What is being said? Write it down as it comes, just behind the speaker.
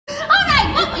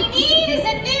we need is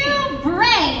a new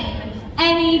brain.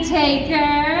 Any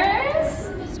takers?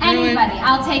 Anybody.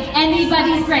 I'll take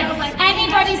anybody's brain.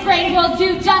 Anybody's brain will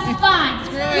do just fine.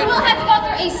 You will have to go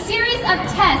through a series of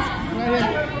tests.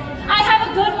 I have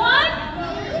a good one?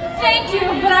 Thank you,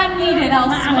 but I'm needed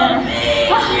elsewhere.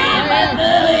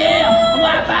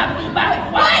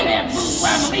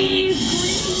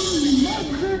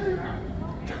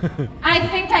 I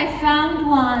think I found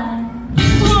one.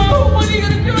 Whoa, what are you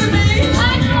gonna do?